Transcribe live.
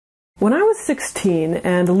When I was 16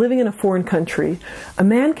 and living in a foreign country, a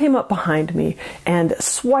man came up behind me and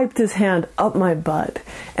swiped his hand up my butt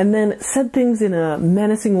and then said things in a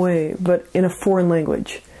menacing way, but in a foreign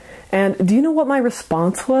language. And do you know what my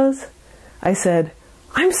response was? I said,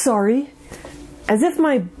 "I'm sorry," as if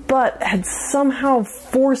my butt had somehow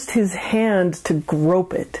forced his hand to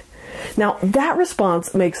grope it. Now, that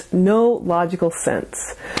response makes no logical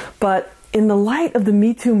sense, but in the light of the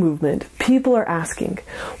Me Too movement, people are asking,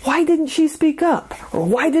 why didn't she speak up? Or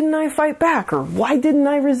why didn't I fight back? Or why didn't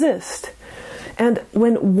I resist? And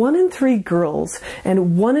when 1 in 3 girls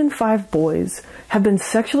and 1 in 5 boys have been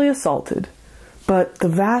sexually assaulted, but the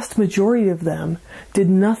vast majority of them did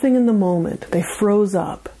nothing in the moment, they froze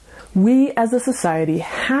up, we as a society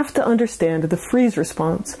have to understand the freeze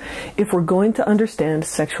response if we're going to understand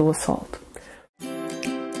sexual assault.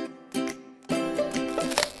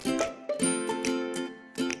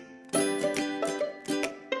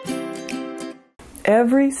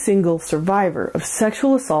 Every single survivor of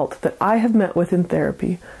sexual assault that I have met with in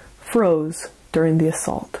therapy froze during the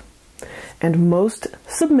assault. And most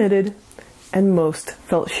submitted and most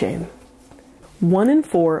felt shame. 1 in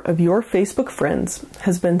 4 of your Facebook friends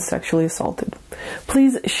has been sexually assaulted.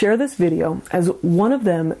 Please share this video, as one of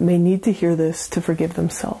them may need to hear this to forgive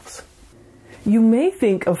themselves. You may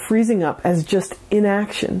think of freezing up as just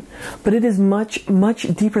inaction, but it is much, much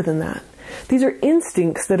deeper than that. These are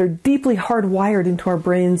instincts that are deeply hardwired into our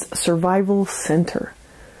brain's survival center.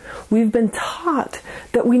 We've been taught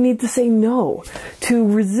that we need to say no, to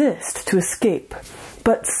resist, to escape.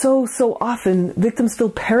 But so often, victims feel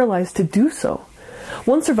paralyzed to do so.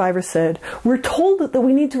 One survivor said, "We're told that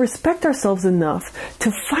we need to respect ourselves enough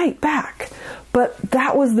to fight back." But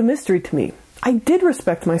that was the mystery to me. I did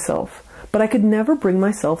respect myself, but I could never bring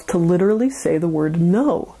myself to literally say the word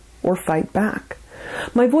no or fight back.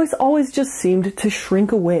 My voice always just seemed to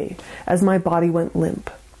shrink away as my body went limp.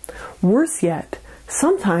 Worse yet,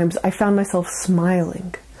 sometimes I found myself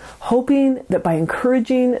smiling, hoping that by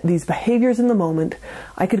encouraging these behaviors in the moment,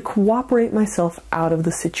 I could cooperate myself out of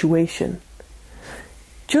the situation.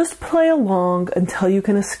 Just play along until you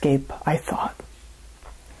can escape, I thought.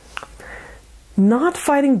 Not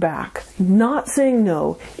fighting back, not saying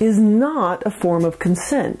no, is not a form of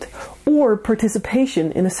consent or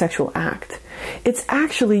participation in a sexual act. It's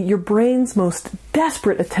actually your brain's most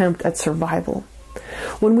desperate attempt at survival.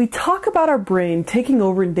 When we talk about our brain taking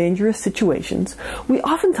over in dangerous situations, we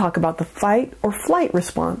often talk about the fight or flight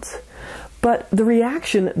response. But the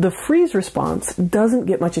reaction, the freeze response, doesn't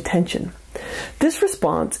get much attention. This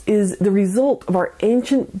response is the result of our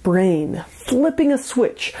ancient brain flipping a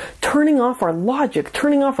switch, turning off our logic,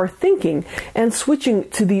 turning off our thinking, and switching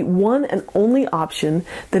to the one and only option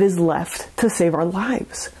that is left to save our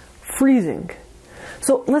lives: freezing.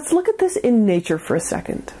 So let's look at this in nature for a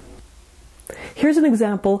second. Here's an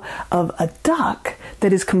example of a duck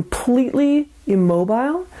that is completely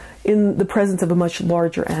immobile in the presence of a much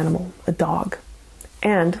larger animal, a dog.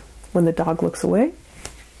 And when the dog looks away,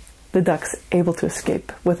 the duck's able to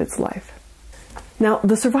escape with its life. Now,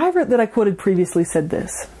 the survivor that I quoted previously said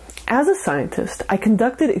this: "As a scientist, I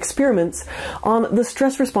conducted experiments on the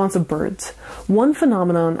stress response of birds. One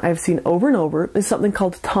phenomenon I've seen over and over is something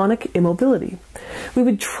called tonic immobility. We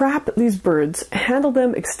would trap these birds, handle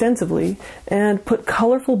them extensively, and put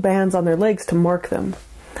colorful bands on their legs to mark them.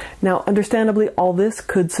 Now, understandably, all this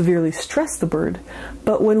could severely stress the bird,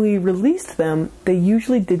 but when we released them, they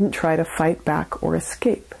usually didn't try to fight back or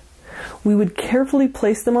escape. We would carefully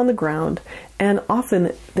place them on the ground, and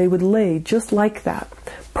often they would lay just like that,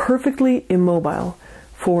 perfectly immobile,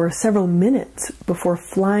 for several minutes before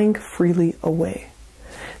flying freely away.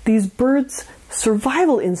 These birds'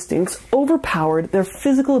 survival instincts overpowered their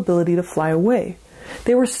physical ability to fly away.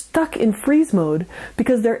 They were stuck in freeze mode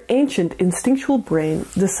because their ancient instinctual brain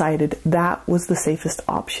decided that was the safest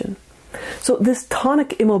option." So this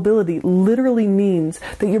tonic immobility literally means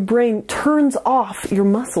that your brain turns off your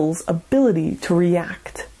muscles' ability to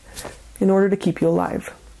react in order to keep you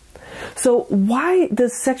alive. So why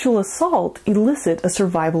does sexual assault elicit a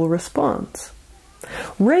survival response?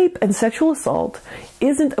 Rape and sexual assault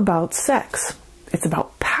isn't about sex. It's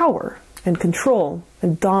about power and control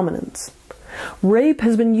and dominance. Rape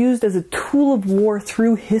has been used as a tool of war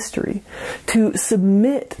through history to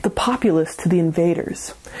submit the populace to the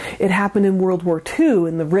invaders. It happened in World War II,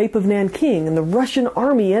 in the rape of Nanking, and the Russian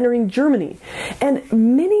army entering Germany, and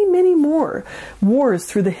many, many more wars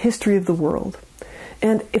through the history of the world.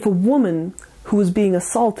 And if a woman who was being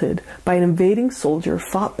assaulted by an invading soldier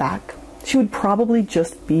fought back, she would probably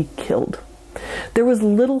just be killed. There was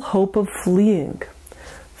little hope of fleeing.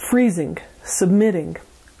 Freezing, submitting,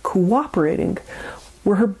 cooperating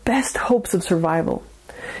were her best hopes of survival.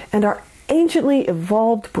 And our anciently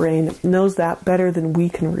evolved brain knows that better than we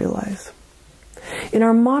can realize. In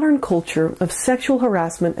our modern culture of sexual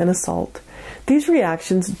harassment and assault, these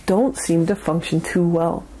reactions don't seem to function too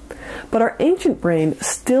well. But our ancient brain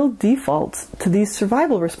still defaults to these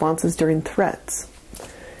survival responses during threats.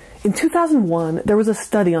 In 2001, there was a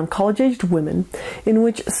study on college-aged women in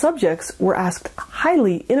which subjects were asked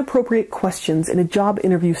highly inappropriate questions in a job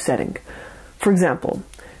interview setting. For example,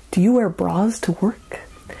 do you wear bras to work?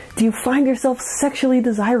 Do you find yourself sexually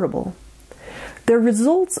desirable? Their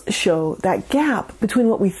results show that gap between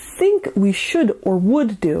what we think we should or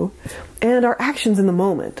would do and our actions in the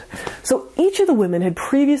moment. So each of the women had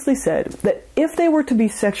previously said that if they were to be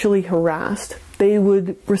sexually harassed, they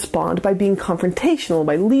would respond by being confrontational,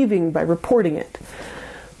 by leaving, by reporting it.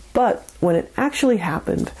 But when it actually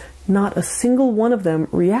happened, not a single one of them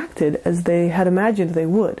reacted as they had imagined they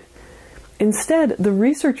would. Instead, the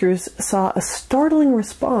researchers saw a startling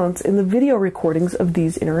response in the video recordings of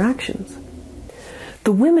these interactions.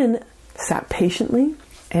 The women sat patiently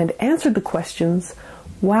and answered the questions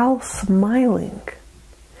while smiling.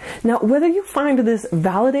 Now, whether you find this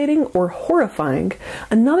validating or horrifying,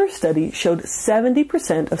 another study showed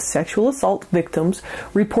 70% of sexual assault victims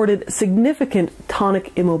reported significant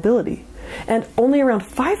tonic immobility, and only around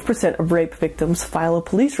 5% of rape victims file a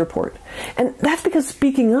police report. And that's because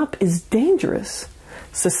speaking up is dangerous.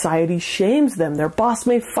 Society shames them, their boss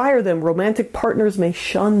may fire them, romantic partners may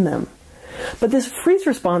shun them. But this freeze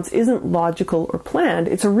response isn't logical or planned.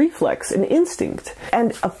 It's a reflex, an instinct,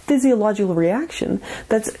 and a physiological reaction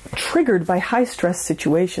that's triggered by high-stress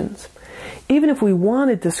situations. Even if we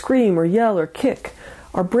wanted to scream or yell or kick,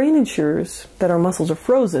 our brain ensures that our muscles are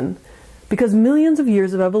frozen because millions of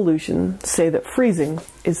years of evolution say that freezing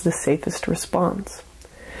is the safest response.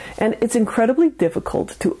 And it's incredibly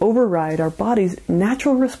difficult to override our body's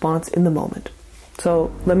natural response in the moment.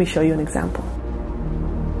 So let me show you an example.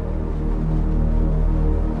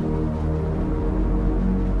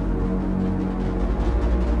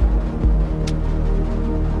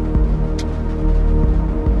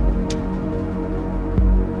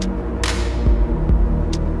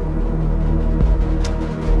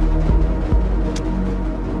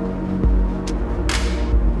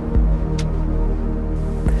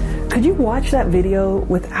 Could you watch that video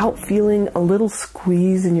without feeling a little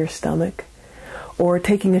squeeze in your stomach or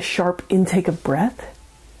taking a sharp intake of breath?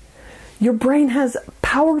 Your brain has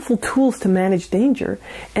powerful tools to manage danger,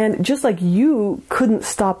 and just like you couldn't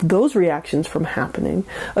stop those reactions from happening,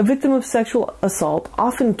 a victim of sexual assault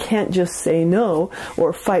often can't just say no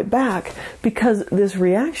or fight back because this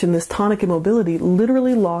reaction, this tonic immobility,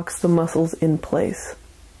 literally locks the muscles in place.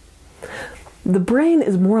 The brain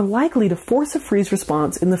is more likely to force a freeze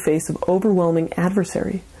response in the face of overwhelming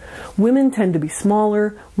adversary. Women tend to be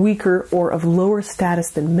smaller, weaker, or of lower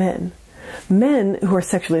status than men. Men who are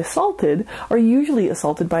sexually assaulted are usually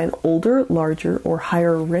assaulted by an older, larger, or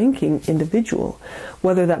higher-ranking individual,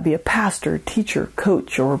 whether that be a pastor, teacher,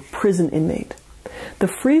 coach, or prison inmate. The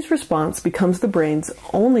freeze response becomes the brain's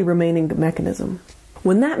only remaining mechanism.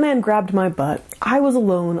 When that man grabbed my butt, I was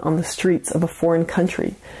alone on the streets of a foreign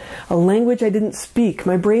country. A language I didn't speak,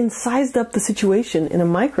 my brain sized up the situation in a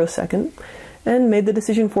microsecond and made the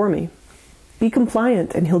decision for me. Be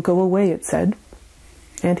compliant and he'll go away, it said.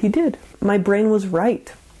 And he did. My brain was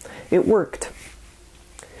right. It worked.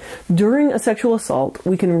 During a sexual assault,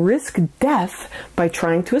 we can risk death by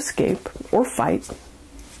trying to escape or fight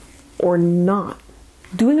or not.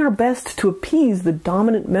 Doing our best to appease the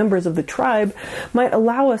dominant members of the tribe might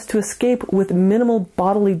allow us to escape with minimal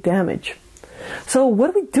bodily damage. So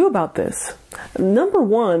what do we do about this? Number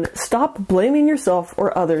one, stop blaming yourself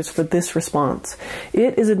or others for this response.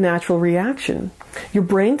 It is a natural reaction. Your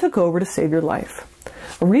brain took over to save your life.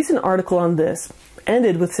 A recent article on this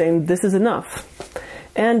ended with saying this is enough.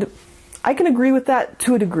 And I can agree with that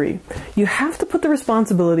to a degree. You have to put the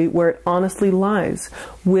responsibility where it honestly lies,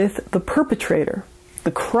 with the perpetrator.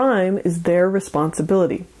 The crime is their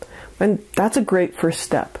responsibility. And that's a great first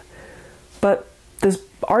step. But this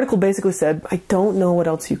article basically said, I don't know what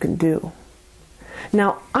else you can do.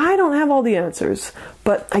 Now, I don't have all the answers,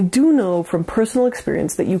 but I do know from personal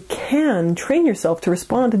experience that you can train yourself to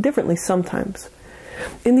respond differently sometimes.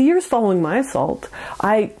 In the years following my assault,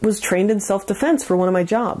 I was trained in self-defense for one of my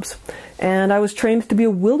jobs, and I was trained to be a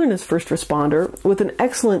wilderness first responder with an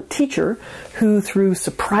excellent teacher who threw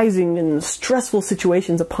surprising and stressful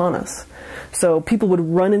situations upon us. So people would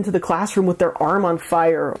run into the classroom with their arm on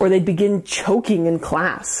fire, or they'd begin choking in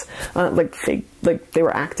class, like they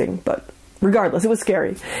were acting, but Regardless, it was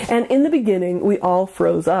scary. And in the beginning, we all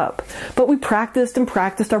froze up. But we practiced and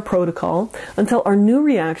practiced our protocol until our new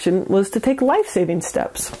reaction was to take life-saving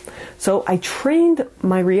steps. So I trained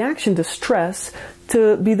my reaction to stress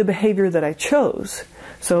to be the behavior that I chose.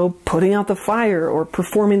 So putting out the fire or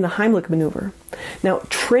performing the Heimlich maneuver. Now,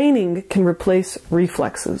 training can replace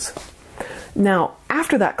reflexes. Now,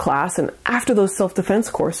 after that class and after those self-defense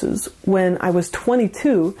courses, when I was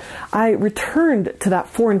 22, I returned to that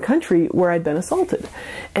foreign country where I'd been assaulted.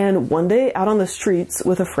 And one day, out on the streets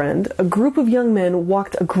with a friend, a group of young men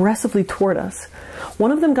walked aggressively toward us.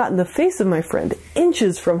 One of them got in the face of my friend,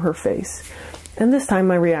 inches from her face. And this time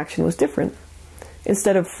my reaction was different.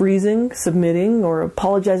 Instead of freezing, submitting, or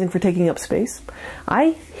apologizing for taking up space,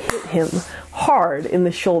 I hit him hard in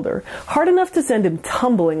the shoulder, hard enough to send him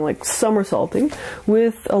tumbling, like somersaulting,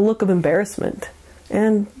 with a look of embarrassment.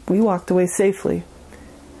 And we walked away safely.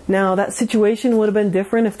 Now, that situation would have been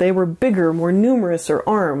different if they were bigger, more numerous, or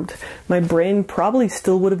armed. My brain probably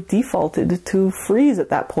still would have defaulted to freeze at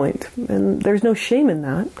that point, and there's no shame in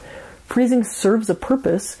that. Freezing serves a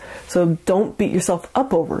purpose, so don't beat yourself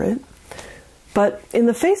up over it. But in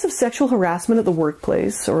the face of sexual harassment at the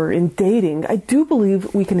workplace or in dating, I do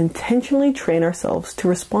believe we can intentionally train ourselves to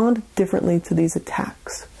respond differently to these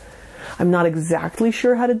attacks. I'm not exactly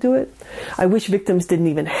sure how to do it. I wish victims didn't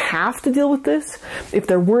even have to deal with this. If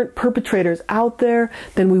there weren't perpetrators out there,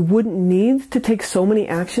 then we wouldn't need to take so many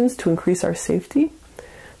actions to increase our safety.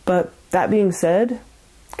 But that being said,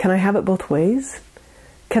 can I have it both ways?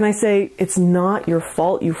 Can I say, it's not your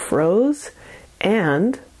fault you froze,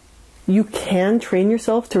 and you can train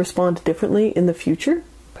yourself to respond differently in the future?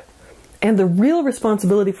 And the real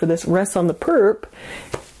responsibility for this rests on the perp,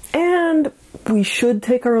 and we should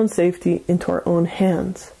take our own safety into our own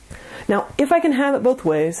hands. Now, if I can have it both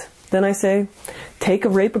ways, then I say, take a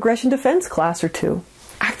rape aggression defense class or two.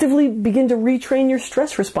 Actively begin to retrain your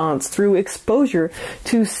stress response through exposure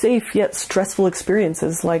to safe yet stressful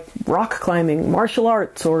experiences like rock climbing, martial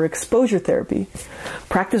arts, or exposure therapy.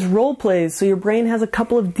 Practice role plays so your brain has a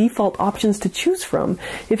couple of default options to choose from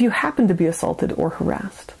if you happen to be assaulted or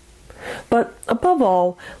harassed. But above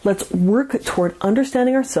all, let's work toward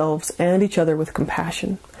understanding ourselves and each other with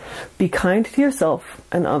compassion. Be kind to yourself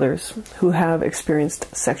and others who have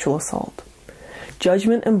experienced sexual assault.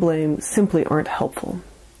 Judgment and blame simply aren't helpful.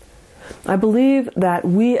 I believe that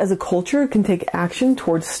we as a culture can take action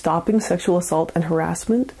towards stopping sexual assault and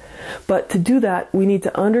harassment, but to do that, we need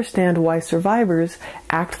to understand why survivors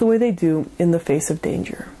act the way they do in the face of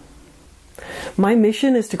danger. My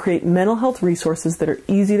mission is to create mental health resources that are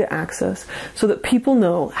easy to access so that people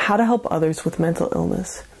know how to help others with mental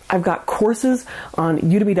illness. I've got courses on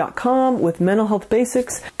udemy.com with mental health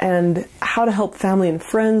basics and how to help family and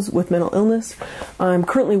friends with mental illness. I'm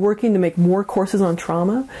currently working to make more courses on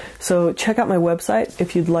trauma, so check out my website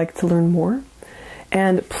if you'd like to learn more.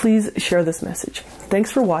 And please share this message.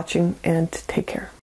 Thanks for watching, and take care.